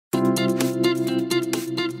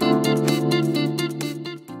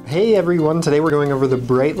Hey everyone, today we're going over the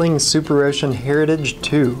Breitling Superocean Heritage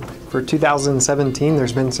 2. For 2017,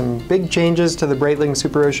 there's been some big changes to the Breitling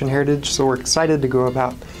Superocean Heritage, so we're excited to go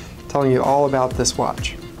about telling you all about this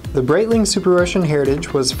watch. The Breitling Superocean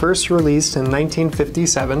Heritage was first released in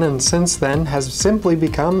 1957 and since then has simply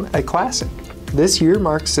become a classic. This year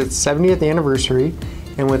marks its 70th anniversary,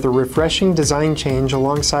 and with a refreshing design change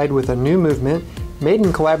alongside with a new movement made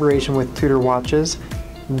in collaboration with Tudor Watches,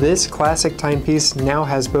 this classic timepiece now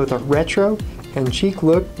has both a retro and chic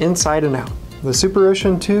look inside and out. The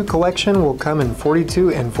Superocean II collection will come in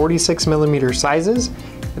 42 and 46mm sizes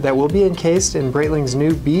that will be encased in Breitling's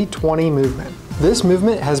new B20 movement. This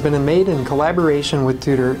movement has been made in collaboration with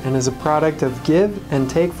Tudor and is a product of give and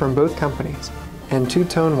take from both companies and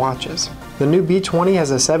two-tone watches. The new B20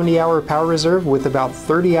 has a 70-hour power reserve with about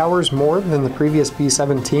 30 hours more than the previous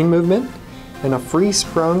B17 movement, and a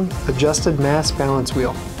free-sprung adjusted mass balance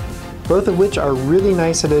wheel, both of which are really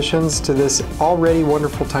nice additions to this already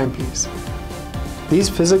wonderful timepiece. These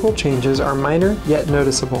physical changes are minor yet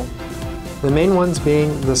noticeable, the main ones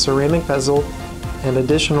being the ceramic bezel and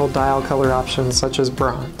additional dial color options such as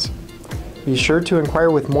bronze. Be sure to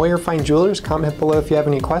inquire with Moyer Fine Jewelers, comment below if you have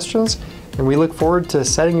any questions, and we look forward to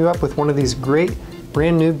setting you up with one of these great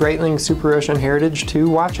brand new Breitling Superocean Heritage 2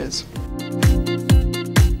 watches.